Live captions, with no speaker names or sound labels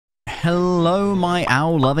Hello my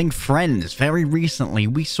owl-loving friends. Very recently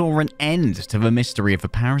we saw an end to the mystery of the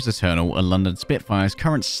Paris Eternal and London Spitfire's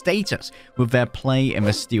current status with their play in the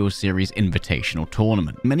Steelseries Invitational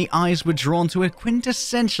tournament. Many eyes were drawn to a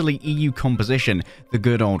quintessentially EU composition, the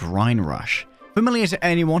good old Reinhardt. Familiar to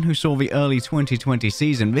anyone who saw the early 2020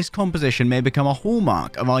 season, this composition may become a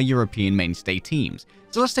hallmark of our European mainstay teams.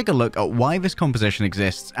 So let's take a look at why this composition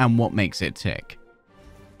exists and what makes it tick.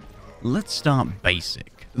 Let's start basic.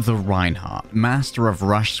 The Reinhardt, master of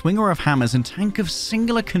rush, swinger of hammers, and tank of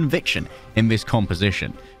singular conviction in this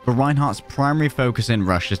composition. The Reinhardt's primary focus in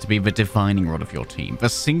rush is to be the defining rod of your team. The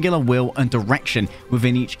singular will and direction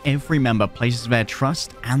within every member places their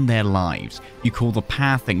trust and their lives. You call the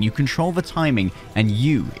pathing, you control the timing, and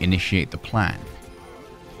you initiate the plan.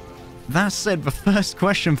 That said, the first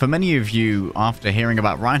question for many of you after hearing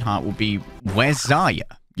about Reinhardt will be, where's Xayah?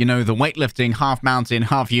 You know, the weightlifting, half-mountain,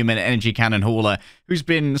 half-human energy cannon hauler who's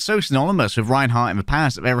been so synonymous with Reinhardt in the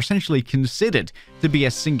past that they're essentially considered to be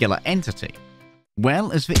a singular entity.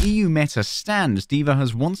 Well, as the EU meta stands, D.Va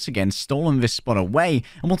has once again stolen this spot away,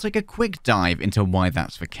 and we'll take a quick dive into why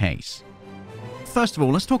that's the case. First of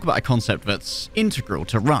all, let's talk about a concept that's integral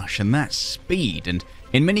to rush, and that's speed. And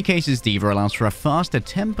in many cases, D.Va allows for a faster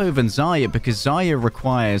tempo than Xayah because Xayah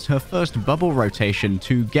requires her first bubble rotation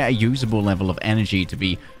to get a usable level of energy to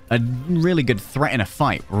be a really good threat in a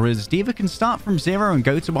fight, whereas D.Va can start from 0 and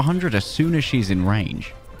go to 100 as soon as she's in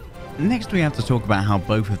range. Next, we have to talk about how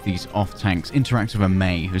both of these off-tanks interact with a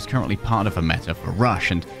Mei, who's currently part of a meta for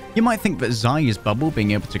rush, and you might think that Xayah's bubble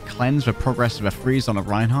being able to cleanse the progress of a freeze on a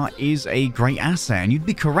Reinhardt is a great asset, and you'd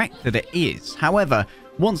be correct that it is. However,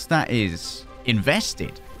 once that is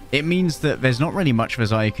invested, it means that there's not really much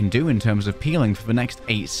Xayah can do in terms of peeling for the next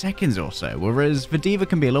 8 seconds or so, whereas the D.Va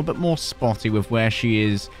can be a little bit more spotty with where she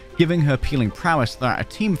is giving her peeling prowess throughout a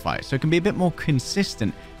team fight, so it can be a bit more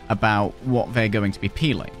consistent about what they're going to be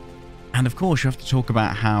peeling. And of course, you have to talk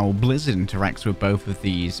about how Blizzard interacts with both of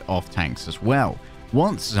these off-tanks as well.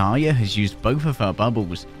 Once Xayah has used both of her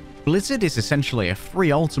bubbles, Blizzard is essentially a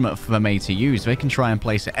free ultimate for the Mei to use. They can try and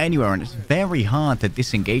place it anywhere, and it's very hard to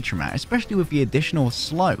disengage from that, especially with the additional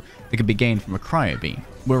slow that can be gained from a cryo beam.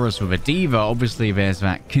 Whereas with a D.Va, obviously there's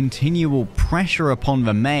that continual pressure upon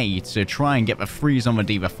the Mei to try and get the freeze on the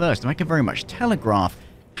D.Va first, and I can very much telegraph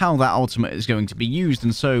how that ultimate is going to be used,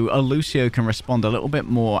 and so a Lucio can respond a little bit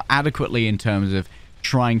more adequately in terms of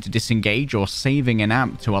trying to disengage or saving an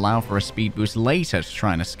amp to allow for a speed boost later to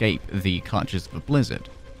try and escape the clutches of a Blizzard.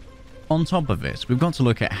 On top of this, we've got to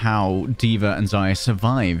look at how D.Va and Xayah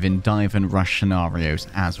survive in dive and rush scenarios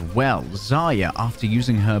as well. Xayah, after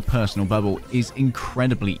using her personal bubble, is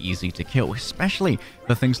incredibly easy to kill, especially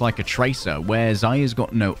for things like a Tracer, where Xayah's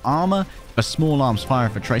got no armor, but small arms fire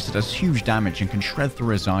of a Tracer does huge damage and can shred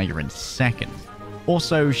through a Xayah in seconds.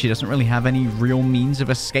 Also, she doesn't really have any real means of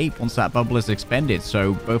escape once that bubble is expended,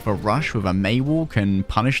 so both a rush with a Mei wall can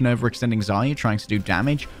punish an overextending Xayah trying to do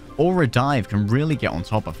damage, or a dive can really get on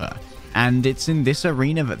top of her. And it's in this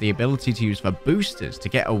arena that the ability to use the boosters to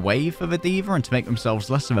get away for the D.Va and to make themselves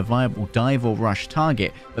less of a viable dive or rush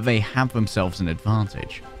target that they have themselves an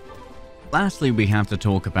advantage. Lastly, we have to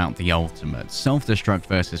talk about the ultimate, self-destruct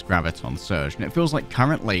versus graviton surge, and it feels like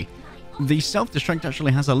currently the self-destruct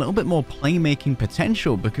actually has a little bit more playmaking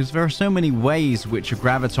potential because there are so many ways which a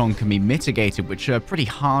graviton can be mitigated, which are pretty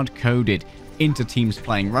hard-coded into teams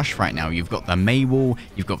playing rush right now. You've got the Mei wall,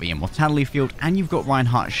 you've got the immortality field, and you've got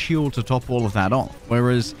Reinhardt's shield to top all of that off.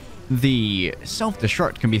 Whereas the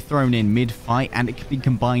self-destruct can be thrown in mid-fight, and it can be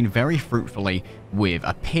combined very fruitfully with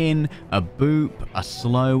a pin, a boop, a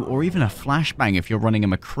slow, or even a flashbang if you're running a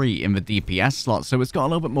McCree in the DPS slot, so it's got a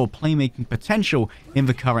little bit more playmaking potential in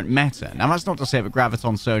the current meta. Now, that's not to say that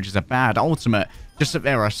Graviton Surge is a bad ultimate, just that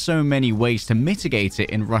there are so many ways to mitigate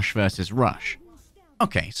it in rush versus rush.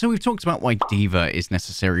 Okay, so we've talked about why D.Va is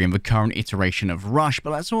necessary in the current iteration of rush, but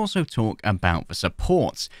let's also talk about the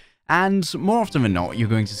supports. And more often than not, you're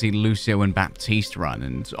going to see Lucio and Baptiste run,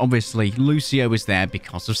 and obviously Lucio is there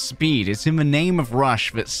because of speed. It's in the name of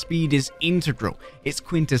rush that speed is integral. It's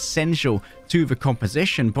quintessential to the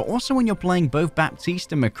composition, but also when you're playing both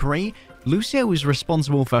Baptiste and McCree, Lucio is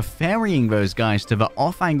responsible for ferrying those guys to the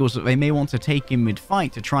off angles that they may want to take in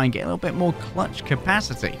mid-fight to try and get a little bit more clutch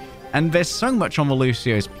capacity. And there's so much on the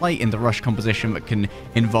Lucio's plate in the rush composition that can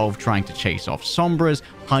involve trying to chase off Sombras,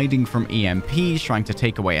 hiding from EMPs, trying to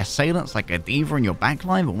take away assailants like a D.Va in your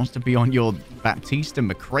backline that wants to be on your Baptiste and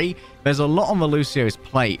McCree. There's a lot on the Lucio's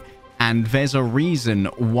plate, and there's a reason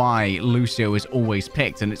why Lucio is always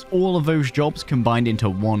picked, and it's all of those jobs combined into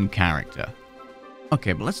one character.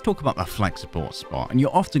 Okay, but let's talk about the flex support spot, and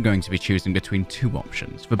you're often going to be choosing between two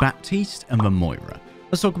options, the Baptiste and the Moira.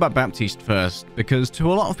 Let's talk about Baptiste first, because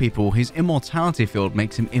to a lot of people, his immortality field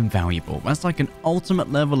makes him invaluable. That's like an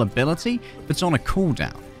ultimate level ability that's on a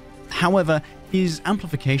cooldown. However, his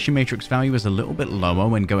amplification matrix value is a little bit lower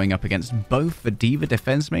when going up against both the D.Va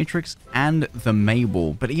defense matrix and the Mei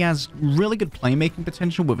wall, but he has really good playmaking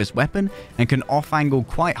potential with his weapon and can off-angle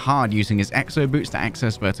quite hard using his exo boots to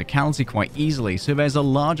access verticality quite easily, so there's a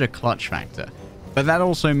larger clutch factor. But that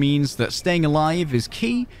also means that staying alive is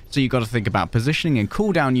key, so you've got to think about positioning and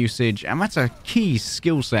cooldown usage, and that's a key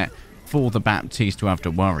skill set for the Baptiste to have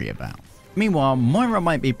to worry about. Meanwhile, Moira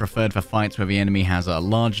might be preferred for fights where the enemy has a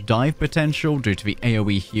large dive potential due to the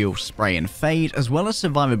AoE heal, spray, and fade, as well as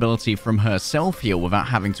survivability from her self-heal without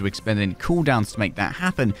having to expend any cooldowns to make that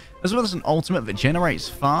happen, as well as an ultimate that generates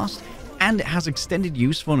fast, and it has extended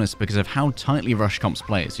usefulness because of how tightly rush comps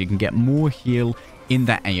play it, so you can get more heal in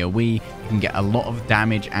that AoE, you can get a lot of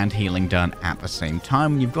damage and healing done at the same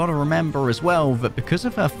time. You've got to remember as well that because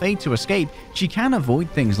of her fade to escape, she can avoid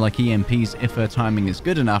things like EMPs if her timing is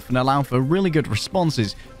good enough and allow for really good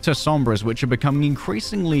responses to Sombras, which are becoming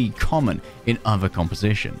increasingly common in other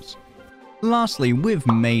compositions. Lastly, with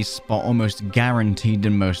Mei's spot almost guaranteed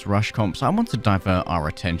in most rush comps, I want to divert our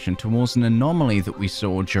attention towards an anomaly that we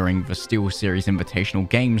saw during the Steelseries Invitational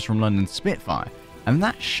games from London Spitfire, and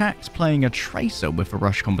that's Shaxx playing a Tracer with a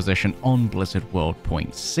rush composition on Blizzard World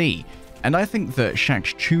Point C. And I think that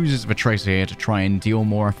Shaxx chooses the Tracer here to try and deal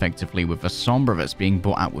more effectively with the Sombra that's being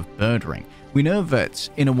brought out with Birdring. We know that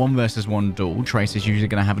in a 1 versus 1 duel, Tracer's usually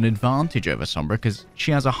going to have an advantage over Sombra because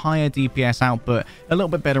she has a higher DPS output, a little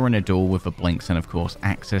bit better in a duel with the blinks and of course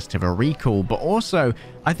access to the recall, but also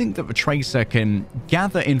I think that the Tracer can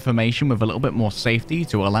gather information with a little bit more safety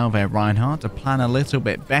to allow their Reinhardt to plan a little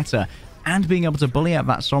bit better, and being able to bully out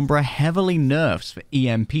that Sombra heavily nerfs for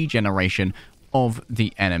EMP generation of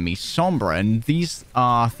the enemy Sombra, and these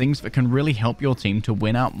are things that can really help your team to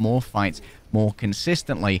win out more fights more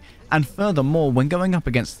consistently. And furthermore, when going up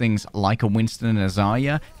against things like a Winston and a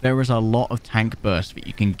Zarya, there is a lot of tank burst that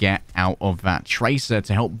you can get out of that Tracer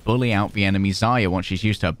to help bully out the enemy Zarya once she's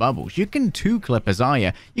used her bubbles. You can 2-clip a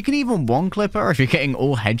Zarya, you can even 1-clip her if you're getting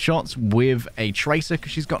all headshots with a Tracer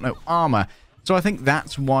because she's got no armor. So I think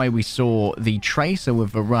that's why we saw the Tracer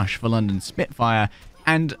with the rush for London Spitfire,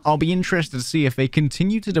 and I'll be interested to see if they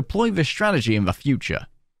continue to deploy this strategy in the future.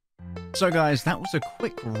 So guys, that was a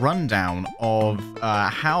quick rundown of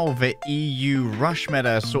how the EU rush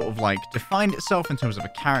meta sort of like defined itself in terms of the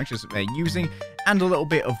characters that they're using, and a little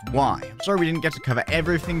bit of why. I'm sorry we didn't get to cover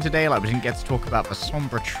everything today, like we didn't get to talk about the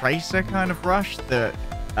Sombra Tracer kind of rush that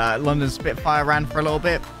London Spitfire ran for a little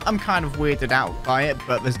bit. I'm kind of weirded out by it,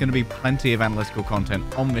 but there's going to be plenty of analytical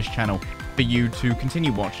content on this channel for you to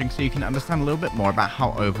continue watching so you can understand a little bit more about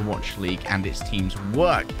how Overwatch League and its teams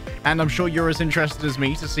work. And I'm sure you're as interested as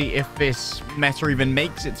me to see if this meta even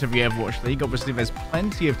makes it to the Overwatch League. Obviously, there's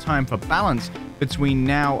plenty of time for balance between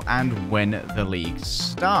now and when the league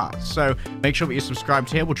starts. So make sure that you're subscribed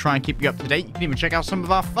here. We'll try and keep you up to date. You can even check out some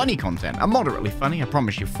of our funny content. I'm moderately funny, I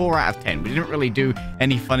promise you. 4 out of 10. We didn't really do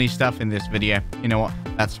any funny stuff in this video. You know what?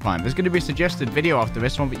 That's fine. There's going to be a suggested video after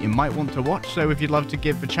this one that you might want to watch. So if you'd love to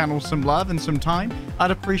give the channel some love and some time,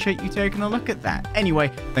 I'd appreciate you taking a look at that.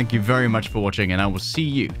 Anyway, thank you very much for watching, and I will see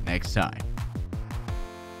you next time.